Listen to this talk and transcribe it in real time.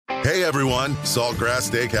Hey everyone, Saltgrass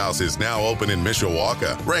Steakhouse is now open in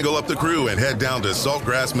Mishawaka. Wrangle up the crew and head down to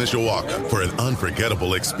Saltgrass Mishawaka for an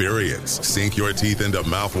unforgettable experience. Sink your teeth into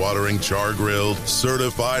mouth-watering char-grilled,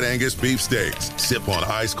 certified Angus beef steaks. Sip on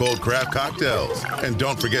ice-cold craft cocktails. And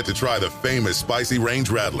don't forget to try the famous spicy range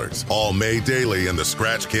rattlers, all made daily in the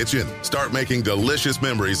Scratch Kitchen. Start making delicious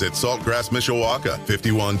memories at Saltgrass Mishawaka,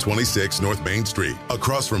 5126 North Main Street,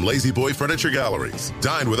 across from Lazy Boy Furniture Galleries.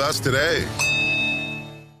 Dine with us today.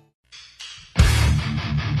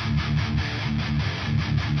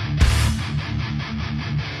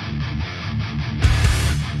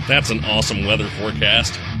 That's an awesome weather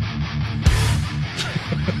forecast.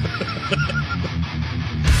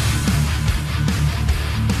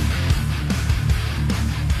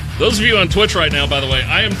 Those of you on Twitch right now, by the way,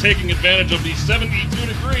 I am taking advantage of the 72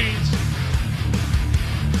 degrees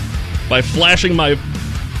by flashing my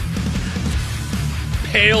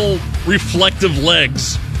pale, reflective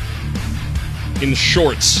legs in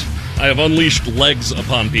shorts. I have unleashed legs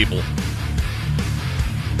upon people.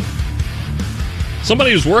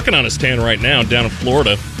 Somebody who's working on his tan right now down in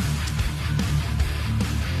Florida.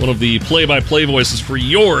 One of the play-by-play voices for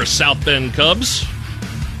your South Bend Cubs.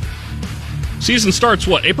 Season starts,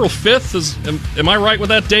 what, April 5th? Am I right with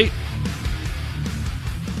that date?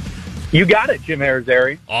 You got it, Jim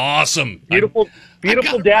Arizari. Awesome. Beautiful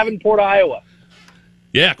Davenport, Iowa.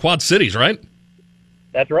 Yeah, Quad Cities, right?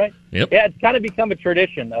 That's right. Yep. Yeah, it's kind of become a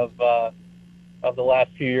tradition of the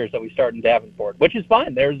last few years that we start in Davenport, which is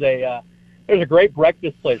fine. There's a great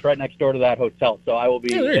breakfast place right next door to that hotel, so I will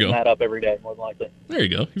be hitting that up every day, more than likely. There you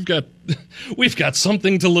go. We've got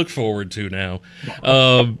something to look forward to now.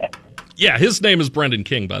 Yeah, his name is Brendan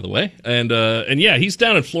King, by the way, and yeah, he's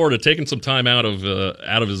down in Florida taking some time out of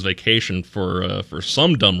his vacation for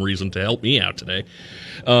some dumb reason to help me out today.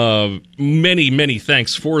 Many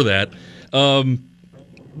thanks for that.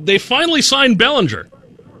 They finally signed Bellinger.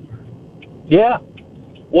 Yeah,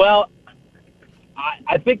 well,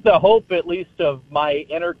 I think the hope, at least of my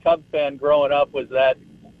inner Cubs fan growing up, was that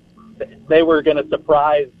they were going to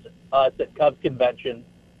surprise us at Cubs convention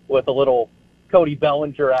with a little Cody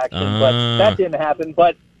Bellinger action, but that didn't happen.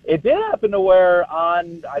 But it did happen to where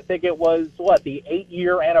on, I think it was, the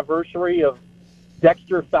 8-year anniversary of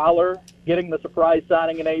Dexter Fowler getting the surprise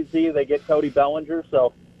signing in AZ, they get Cody Bellinger.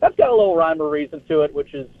 So that's got a little rhyme or reason to it,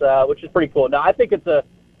 which is pretty cool. Now, I think it's a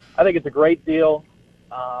great deal.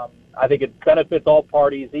 I think it benefits all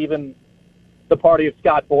parties, even the party of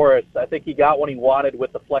Scott Boras. I think he got what he wanted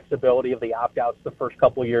with the flexibility of the opt-outs the first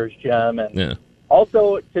couple of years, Jim. And yeah.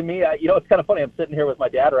 Also, to me, it's kind of funny. I'm sitting here with my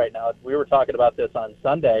dad right now. We were talking about this on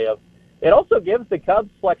Sunday. It also gives the Cubs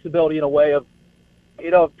flexibility in a way of,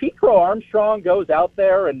 if Pete Crow Armstrong goes out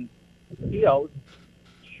there and,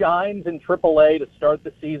 shines in AAA to start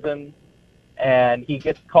the season and he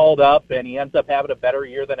gets called up and he ends up having a better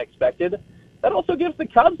year than expected, that also gives the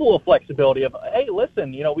Cubs a little flexibility of, hey,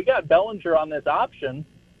 listen, we got Bellinger on this option.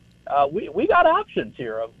 We got options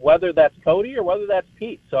here of whether that's Cody or whether that's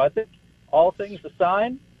Pete. So I think all things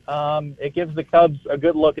aside, it gives the Cubs a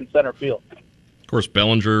good look in center field. Of course,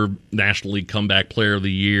 Bellinger, National League Comeback Player of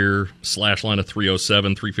the Year, slash line of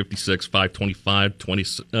 307, 356, 525,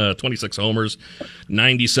 26 homers,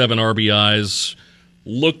 97 RBIs.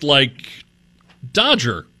 Looked like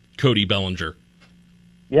Dodger Cody Bellinger.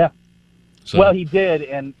 Yeah. So. Well, he did,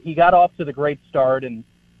 and he got off to the great start. And,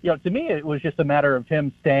 to me, it was just a matter of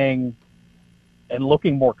him staying and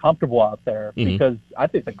looking more comfortable out there, because I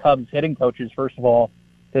think the Cubs hitting coaches, first of all,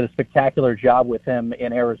 did a spectacular job with him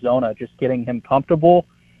in Arizona, just getting him comfortable.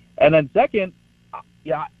 And then second,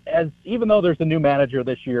 even though there's a new manager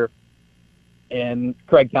this year in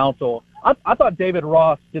Craig Counsell, I thought David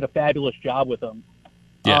Ross did a fabulous job with him.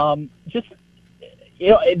 Yeah.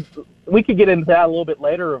 We could get into that a little bit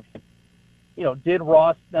later of, did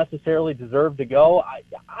Ross necessarily deserve to go?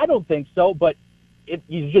 I don't think so, but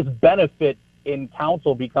you just benefit in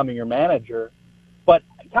Counsell becoming your manager. But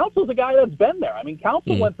Counsell's a guy that's been there. I mean,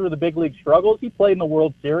 Counsell went through the big league struggles. He played in the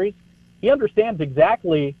World Series. He understands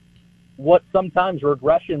exactly what sometimes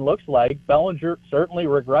regression looks like. Bellinger certainly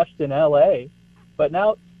regressed in L.A. But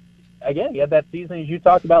now, again, he had that season, as you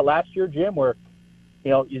talked about last year, Jim, where,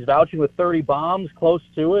 he's vouching with 30 bombs, close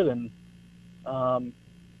to it. And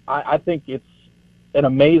I think it's an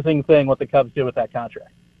amazing thing what the Cubs did with that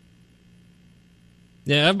contract.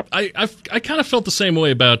 Yeah, I kind of felt the same way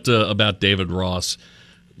about David Ross.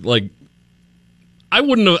 Like, I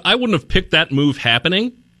wouldn't have picked that move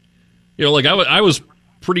happening. I was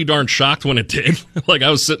pretty darn shocked when it did. Like, I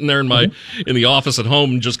was sitting there in the office at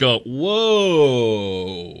home and just go,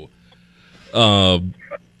 whoa.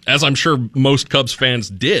 As I'm sure most Cubs fans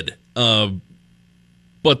did.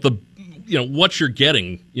 but what you're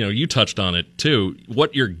getting, you touched on it too.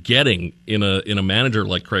 What you're getting in a manager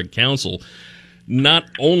like Craig Counsell, not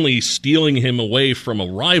only stealing him away from a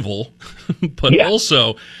rival, but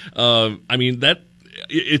also,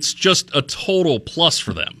 it's just a total plus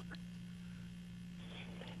for them.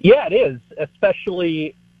 Yeah, it is,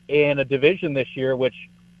 especially in a division this year, which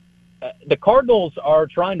the Cardinals are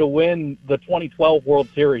trying to win the 2012 World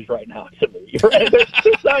Series right now, to me. Right? They're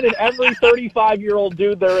signing every 35-year-old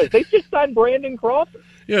dude there is. They just signed Brandon Crawford.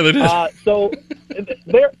 Yeah, they did. So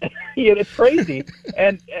it's crazy,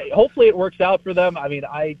 and hopefully it works out for them. I mean,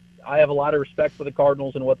 I have a lot of respect for the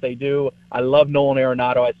Cardinals and what they do. I love Nolan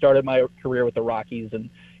Arenado. I started my career with the Rockies, and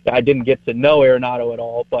I didn't get to know Arenado at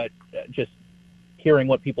all, but just hearing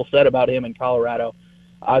what people said about him in Colorado,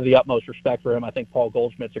 I have the utmost respect for him. I think Paul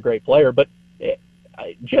Goldschmidt's a great player. But,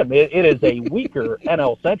 Jim, it is a weaker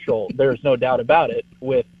NL Central. There's no doubt about it.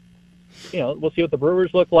 We'll see what the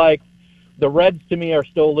Brewers look like. The Reds, to me, are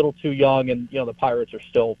still a little too young, and, the Pirates are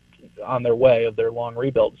still on their way of their long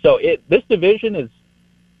rebuild. So this division is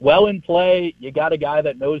well in play. You got a guy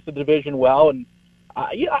that knows the division well. And,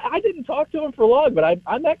 I didn't talk to him for long, but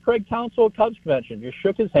I met Craig Counsell at Cubs convention. Just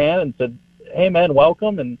shook his hand and said, hey, man,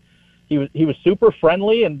 welcome. And he was super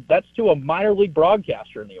friendly, and that's to a minor league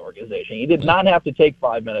broadcaster in the organization. He did not have to take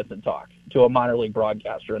 5 minutes and talk to a minor league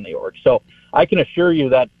broadcaster in the org. So I can assure you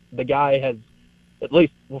that the guy has, at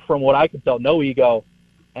least from what I can tell, no ego.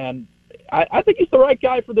 And I think he's the right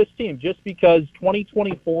guy for this team, just because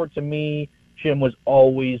 2024 to me, Jim, was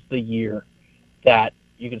always the year that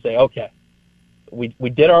you can say, okay, we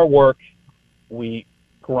did our work, we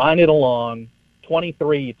grinded along.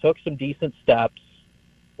 23, you took some decent steps.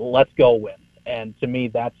 Let's go win. And to me,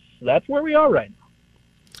 that's where we are right now.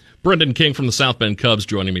 Brendan King from the South Bend Cubs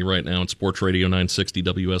joining me right now on Sports Radio 960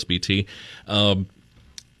 WSBT.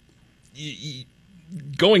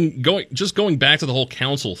 Going back to the whole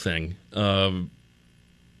Counsell thing,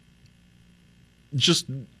 just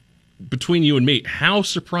between you and me, how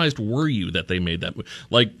surprised were you that they made that move?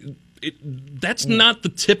 Like, that's not the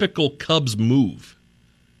typical Cubs move,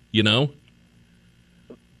 To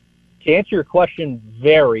answer your question,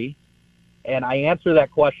 very, and I answer that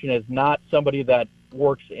question as not somebody that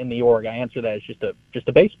works in the org. I answer that as just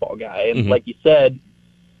a baseball guy. And like you said,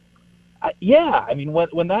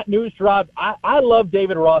 when that news dropped, I love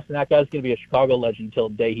David Ross, and that guy's going to be a Chicago legend until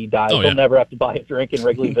the day he dies. He'll never have to buy a drink in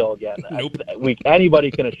Wrigleyville again. Nope. Anybody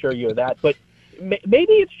can assure you of that. But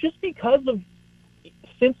maybe it's just because of,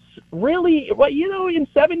 since really, in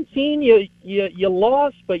 17 you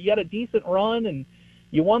lost, but you had a decent run, and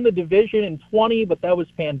you won the division in 20, but that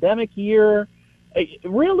was pandemic year.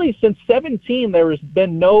 Really, since 17, there has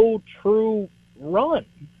been no true run,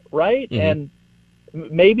 right? Mm-hmm.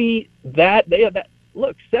 And maybe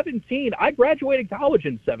look, 17, I graduated college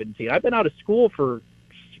in 17. I've been out of school for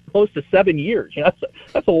close to 7 years.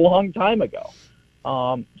 That's a long time ago.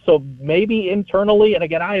 So maybe internally, and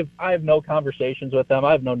again, I have no conversations with them.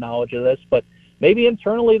 I have no knowledge of this, but maybe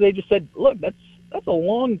internally they just said, look, that's a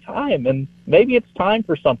long time, and maybe it's time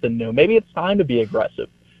for something new. Maybe it's time to be aggressive.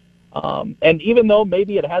 And even though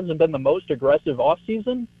maybe it hasn't been the most aggressive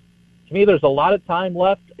offseason, to me there's a lot of time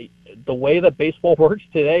left. The way that baseball works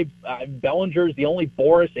today, Bellinger is the only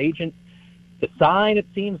Boris agent to sign, it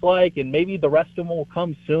seems like, and maybe the rest of them will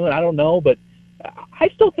come soon. I don't know, but I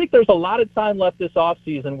still think there's a lot of time left this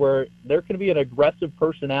offseason where there can be an aggressive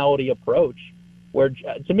personality approach where,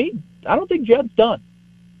 to me, I don't think Jed's done.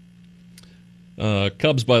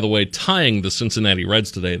 Cubs, by the way, tying the Cincinnati Reds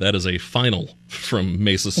today. That is a final from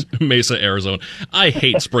Mesa, Arizona. I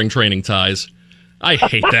hate spring training ties. I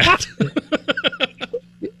hate that.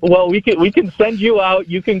 Well, we can send you out.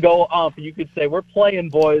 You can go up. You could say, we're playing,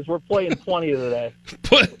 boys. We're playing 20 today.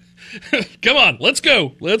 Come on, let's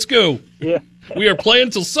go. Let's go. Yeah. We are playing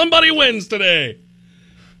until somebody wins today.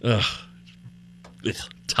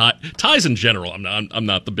 Ties in general, I'm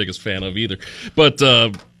not the biggest fan of either. But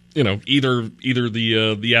either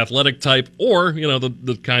the athletic type or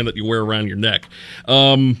the kind that you wear around your neck.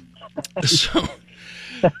 So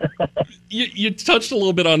you touched a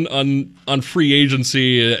little bit on free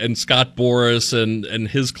agency and Scott Boras and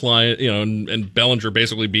his client, and Bellinger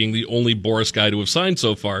basically being the only Boras guy to have signed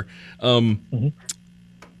so far.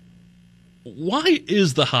 Why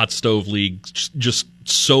is the Hot Stove League just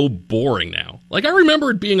so boring now? Like, I remember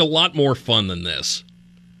it being a lot more fun than this.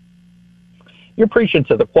 You're preaching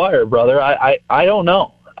to the choir, brother. I don't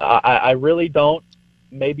know. I really don't.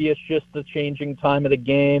 Maybe it's just the changing time of the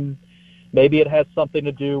game. Maybe it has something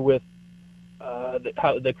to do with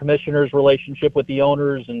how the commissioner's relationship with the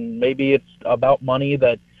owners, and maybe it's about money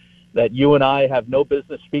that that you and I have no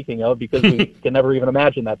business speaking of because we can never even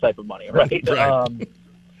imagine that type of money, right? Right.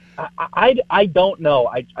 I don't know.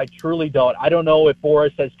 I truly don't. I don't know if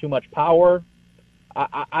Boris has too much power.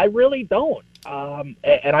 I really don't.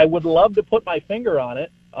 And I would love to put my finger on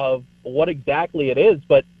it of what exactly it is,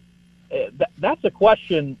 but that's a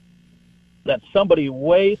question that somebody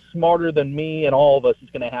way smarter than me and all of us is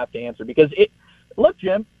going to have to answer. Because look,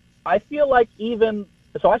 Jim, I feel like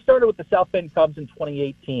so I started with the South Bend Cubs in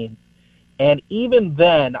 2018, and even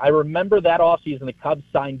then, I remember that offseason the Cubs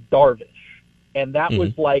signed Darvish, and that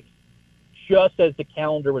was like just as the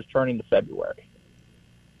calendar was turning to February,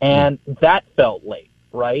 and that felt late,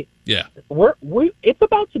 right? Yeah. It's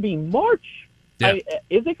about to be March. Yeah.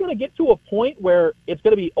 Is it going to get to a point where it's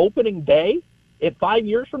going to be opening day 5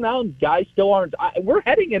 years from now and guys still aren't? We're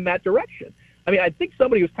heading in that direction. I mean, I think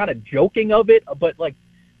somebody was kind of joking of it, but like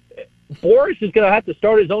Boris is going to have to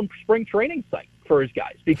start his own spring training site for his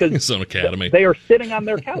guys because his own academy. They are sitting on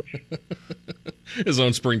their couch. His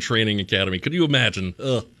own spring training academy. Could you imagine?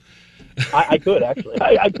 Ugh. I could actually.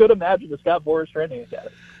 I could imagine the Scott Boris training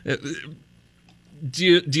academy.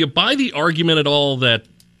 Do you buy the argument at all that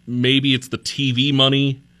maybe it's the TV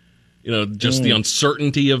money? You know, just the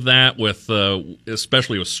uncertainty of that with,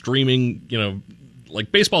 especially with streaming. You know,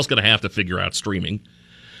 like baseball's going to have to figure out streaming.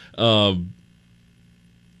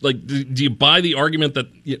 Like, do you buy the argument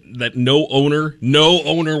that no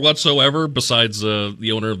owner whatsoever, besides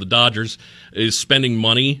the owner of the Dodgers, is spending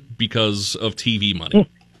money because of TV money?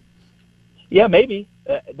 Yeah, maybe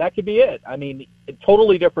that could be it. I mean, a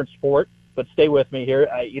totally different sport, but stay with me here.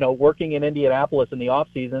 Working in Indianapolis in the off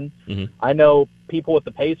season, I know people with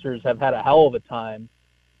the Pacers have had a hell of a time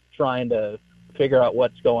trying to figure out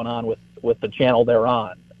what's going on with the channel they're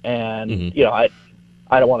on, and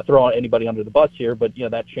I don't want to throw anybody under the bus here, but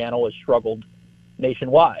that channel has struggled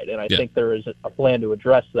nationwide, and I think there is a plan to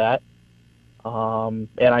address that. And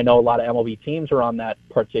I know a lot of MLB teams are on that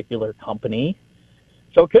particular company,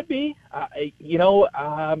 so it could be. I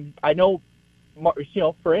know,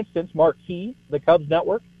 for instance, Marquee, the Cubs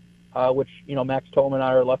network, which Max Tolman and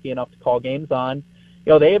I are lucky enough to call games on.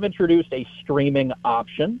 They have introduced a streaming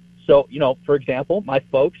option. So for example, my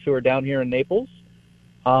folks who are down here in Naples.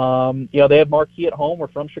 They have Marquee at home. We're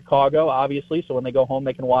from Chicago, obviously, so when they go home,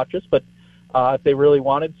 they can watch us. But if they really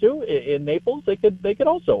wanted to, in Naples, they could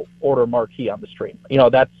also order Marquee on the stream.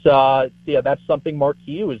 That's something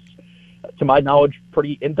Marquee was, to my knowledge,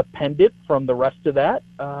 pretty independent from the rest of that.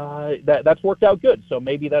 That's worked out good. So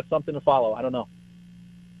maybe that's something to follow. I don't know.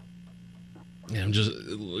 Yeah, I'm just.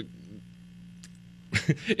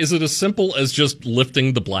 Is it as simple as just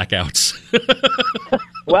lifting the blackouts?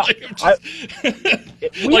 Well,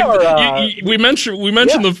 we mentioned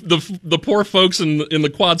the poor folks in the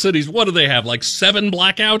Quad Cities. What do they have? Like 7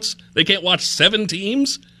 blackouts? They can't watch 7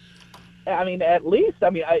 teams? I mean, at least. I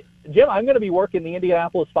mean, Jim, I'm going to be working the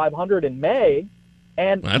Indianapolis 500 in May,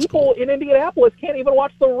 and people in Indianapolis can't even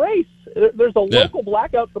watch the race. There's a local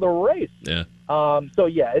blackout for the race. Yeah. So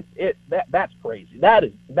yeah, that's crazy.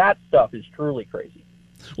 That stuff is truly crazy.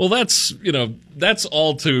 Well, that's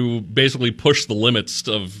all to basically push the limits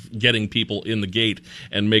of getting people in the gate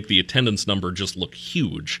and make the attendance number just look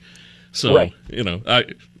huge. So, right.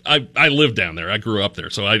 I live down there. I grew up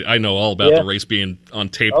there, so I know all about the race being on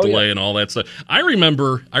tape delay and all that stuff. I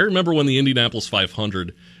remember when the Indianapolis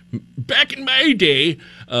 500, back in my day,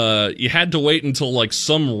 you had to wait until like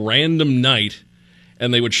some random night,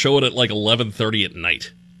 and they would show it at like 11:30 at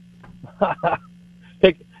night.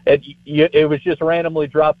 It was just randomly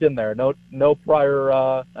dropped in there. No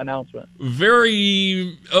prior announcement.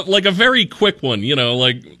 Very like a very quick one,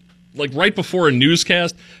 like right before a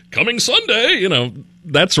newscast, coming Sunday,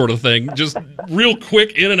 that sort of thing. Just real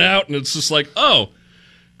quick in and out, and it's just like, oh,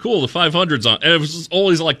 cool, the 500's on. And it was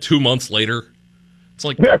always like 2 months later. It's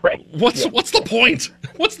like, what's the point?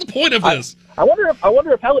 What's the point of this? I wonder if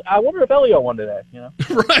Elio won today.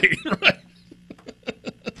 Right.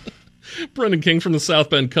 Brendan King from the South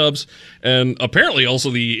Bend Cubs, and apparently also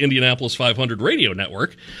the Indianapolis 500 radio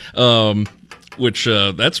network, which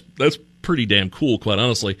that's pretty damn cool, quite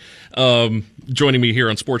honestly. Joining me here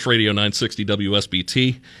on Sports Radio 960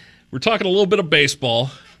 WSBT, we're talking a little bit of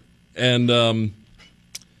baseball, and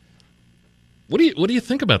what do you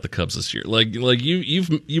think about the Cubs this year? Like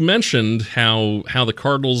you mentioned how the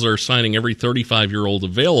Cardinals are signing every 35-year-old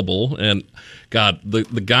available, and God, the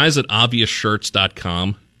guys at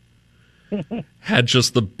obviousshirts.com had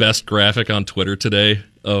just the best graphic on Twitter today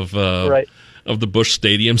of the Busch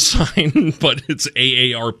Stadium sign, but it's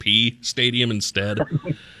AARP Stadium instead.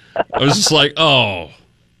 I was just like, oh,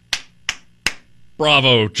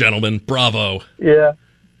 bravo, gentlemen, bravo. Yeah.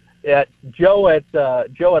 Yeah, Joe at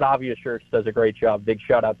Obvious Shirts does a great job. Big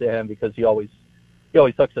shout out to him because he always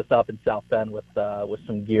hooks us up in South Bend with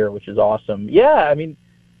some gear, which is awesome. Yeah, I mean,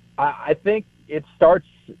 I think it starts,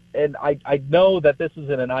 and I know that this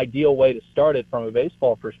isn't an ideal way to start it from a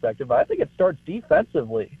baseball perspective, but I think it starts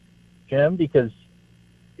defensively, Jim, because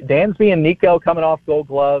Dansby and Nico coming off Gold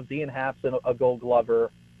Gloves, Ian Happ's a Gold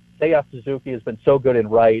Glover. Seiya Suzuki has been so good in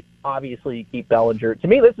right. Obviously, you keep Bellinger. To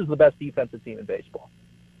me, this is the best defensive team in baseball.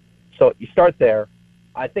 So you start there.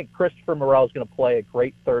 I think Christopher Morel is going to play a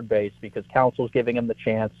great third base because Council's giving him the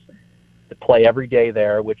chance to play every day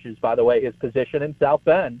there, which is, by the way, his position in South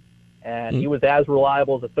Bend. And he was as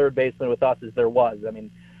reliable as a third baseman with us as there was. I mean,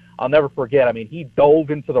 I'll never forget. I mean, he dove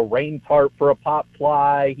into the rain tarp for a pop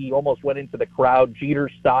fly. He almost went into the crowd, Jeter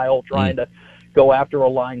style, trying to go after a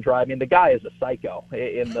line drive. I mean, the guy is a psycho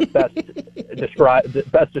in the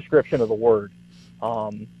best description of the word.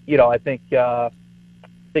 I think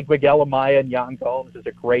Miguel Amaya and Jan Gomes is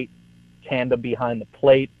a great tandem behind the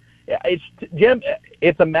plate. Jim,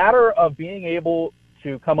 it's a matter of being able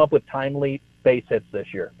to come up with timely base hits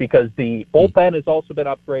this year because the bullpen has also been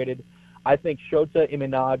upgraded. I think Shota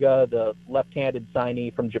Imanaga, the left-handed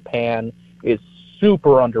signee from Japan, is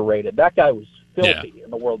super underrated. That guy was filthy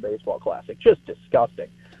in the World Baseball Classic, just disgusting.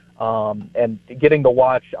 And getting to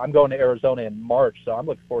watch, I'm going to Arizona in March, so I'm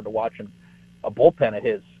looking forward to watching a bullpen of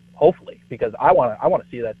his, hopefully, because I want to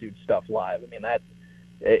see that dude's stuff live. I mean,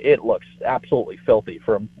 it looks absolutely filthy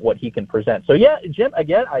from what he can present. So yeah, Jim,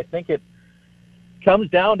 again, I think it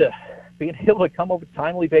comes down to being able to come up with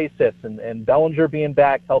timely base hits, and Bellinger being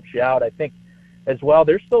back helps you out. I think as well,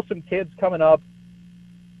 there's still some kids coming up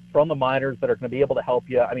from the minors that are going to be able to help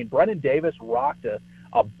you. I mean, Brennan Davis rocked a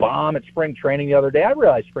bomb at spring training the other day. I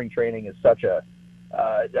realize spring training is such a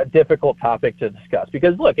difficult topic to discuss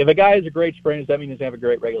because, look, if a guy has a great spring, does that mean he's going to have a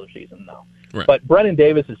great regular season? No. Right. But Brennan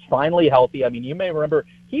Davis is finally healthy. I mean, you may remember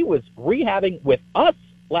he was rehabbing with us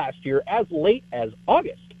last year as late as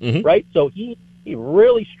August, right? So he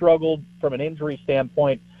really struggled from an injury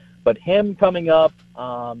standpoint. But him coming up,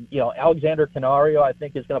 Alexander Canario, I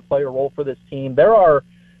think, is going to play a role for this team. There are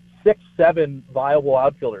 6-7 viable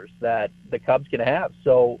outfielders that the Cubs can have.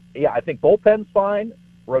 So, yeah, I think bullpen's fine.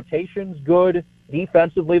 Rotation's good.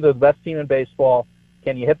 Defensively, they're the best team in baseball.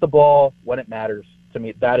 Can you hit the ball when it matters? To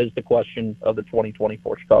me, that is the question of the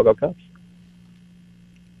 2024 Chicago Cubs.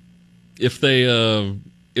 If they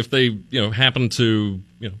happen to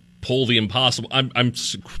pull the impossible, I'm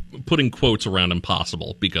putting quotes around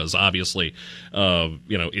impossible because obviously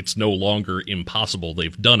it's no longer impossible.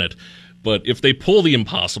 They've done it, but if they pull the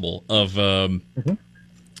impossible of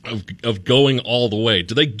going all the way,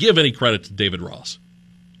 do they give any credit to David Ross?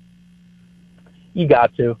 You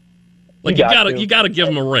got to. You got to give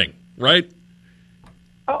him a ring, right?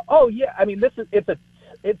 Oh yeah. I mean,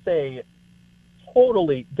 it's a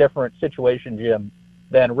totally different situation, Jim,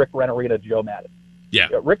 than Rick Renneria to Joe Maddon. Yeah.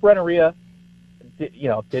 Rick Renneria,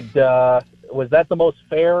 was that the most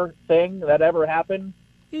fair thing that ever happened?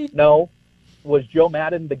 No. Was Joe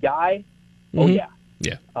Maddon the guy? Oh yeah.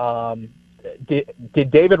 Yeah.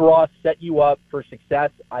 Did David Ross set you up for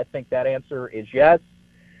success? I think that answer is yes.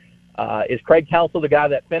 Is Craig Counsell the guy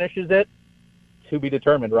that finishes it? To be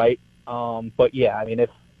determined, right? But yeah, I mean,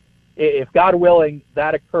 if God willing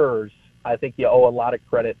that occurs, I think you owe a lot of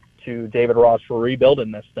credit to David Ross for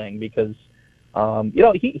rebuilding this thing because,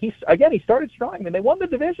 he started strong. I mean, they won the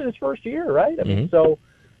division his first year, right? I mean, so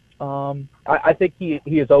I think he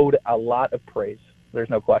is owed a lot of praise. There's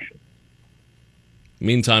no question.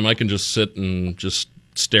 Meantime, I can just sit and just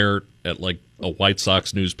stare at like a White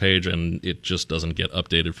Sox news page, and it just doesn't get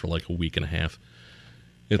updated for like a week and a half.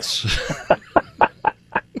 It's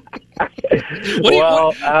when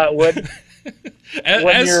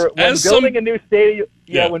building a new stadium,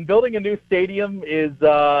 when building a new stadium is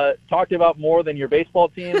talked about more than your baseball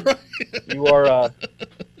team, you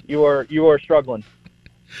are struggling.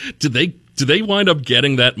 Did they wind up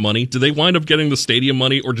getting that money? Did they wind up getting the stadium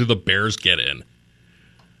money, or did the Bears get in?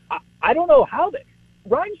 I don't know how they.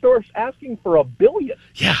 Reinsdorf's asking for $1 billion.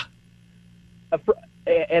 Yeah.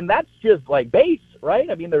 And that's just like base, right?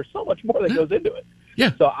 I mean, there's so much more that goes into it. Yeah.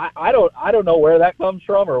 So I don't know where that comes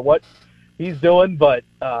from or what he's doing, but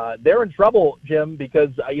they're in trouble, Jim, because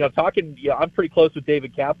I'm pretty close with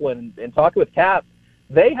David Kaplan and talking with Cap.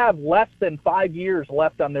 They have less than 5 years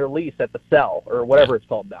left on their lease at the Cell or whatever it's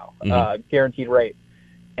called now, guaranteed rate.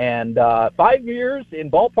 And 5 years in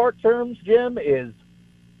ballpark terms, Jim, is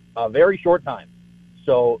a very short time.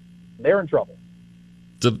 So they're in trouble.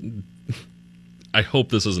 I hope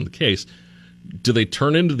this isn't the case. Do they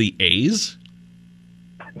turn into the A's?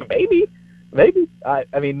 Maybe. I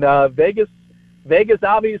mean, Vegas Vegas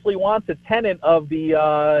obviously wants a tenant of the,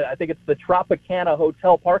 I think it's the Tropicana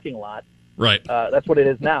Hotel parking lot. Right. That's what it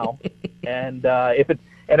is now. And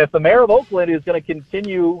if the mayor of Oakland is going to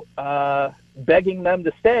continue begging them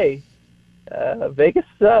to stay, Vegas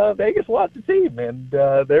wants a team, and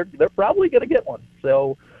they're probably going to get one.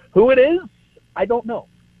 So who it is, I don't know.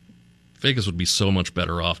 Vegas would be so much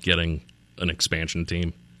better off getting an expansion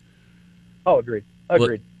team. Oh, agreed.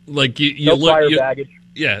 Like you no look, prior baggage.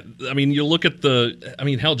 Yeah, I mean, you look at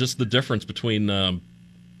hell, just the difference between the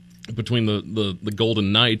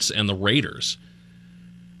Golden Knights and the Raiders.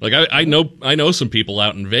 Like I know some people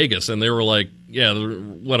out in Vegas, and they were like, yeah,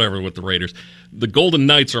 whatever with the Raiders. The Golden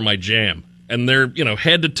Knights are my jam, and they're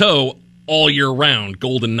head to toe all year round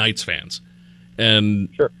Golden Knights fans, and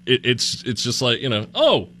sure. It's just like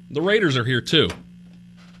oh, the Raiders are here too.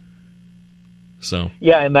 So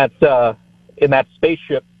yeah, in that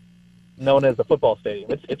spaceship known as a football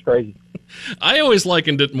stadium. It's crazy. I always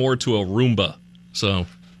likened it more to a Roomba. So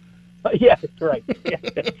yeah, that's right. Yeah,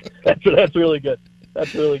 that's really good.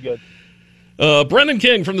 That's really good. Brendan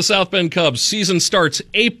King from the South Bend Cubs. Season starts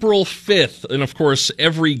April 5th, and of course,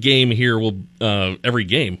 every game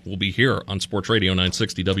will be here on Sports Radio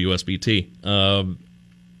 960 WSBT.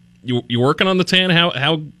 You working on the tan?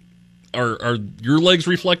 How are your legs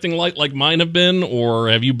reflecting like mine have been, or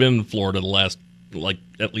have you been in Florida the last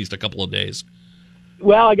at least a couple of days?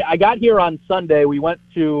 Well, I got here on Sunday. We went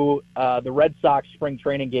to the Red Sox spring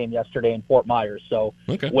training game yesterday in Fort Myers. So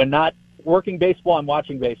when not working baseball, I'm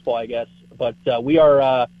watching baseball, I guess. But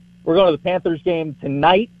we're going to the Panthers game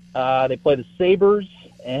tonight. They play the Sabres,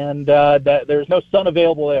 and there's no sun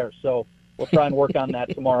available there. So we'll try and work on that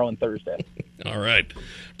tomorrow and Thursday. All right.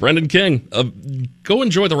 Brendan King, go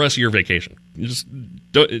enjoy the rest of your vacation. Just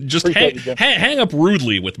hang up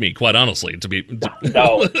rudely with me, quite honestly.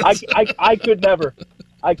 No, I could never.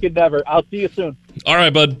 I'll see you soon. All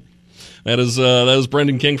right, bud. That is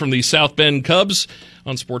Brendan King from the South Bend Cubs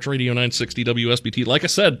on Sports Radio 960 WSBT. Like I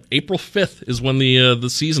said, April 5th is when the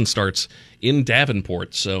season starts in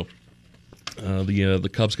Davenport. So the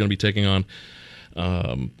Cubs going to be taking on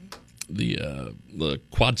the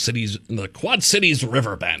Quad Cities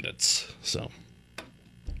River Bandits. So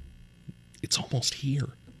it's almost here.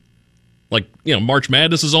 Like, March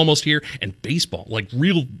Madness is almost here, and baseball, like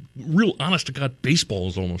real honest to God, baseball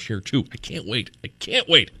is almost here too. I can't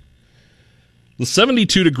wait. The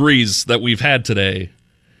 72 degrees that we've had today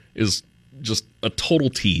is just a total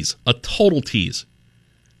tease.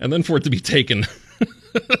 And then for it to be taken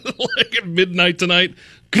like at midnight tonight,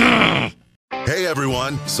 grrr. Hey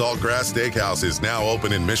everyone, Saltgrass Steakhouse is now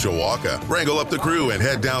open in Mishawaka. Wrangle up the crew and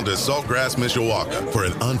head down to Saltgrass, Mishawaka for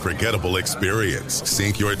an unforgettable experience.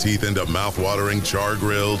 Sink your teeth into mouth-watering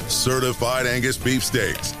char-grilled, certified Angus beef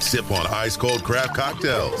steaks. Sip on ice-cold craft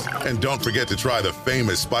cocktails. And don't forget to try the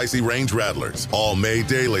famous spicy range rattlers, all made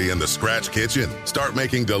daily in the Scratch Kitchen. Start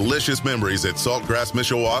making delicious memories at Saltgrass,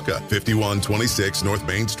 Mishawaka, 5126 North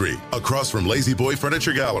Main Street, across from Lazy Boy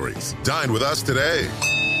Furniture Galleries. Dine with us today.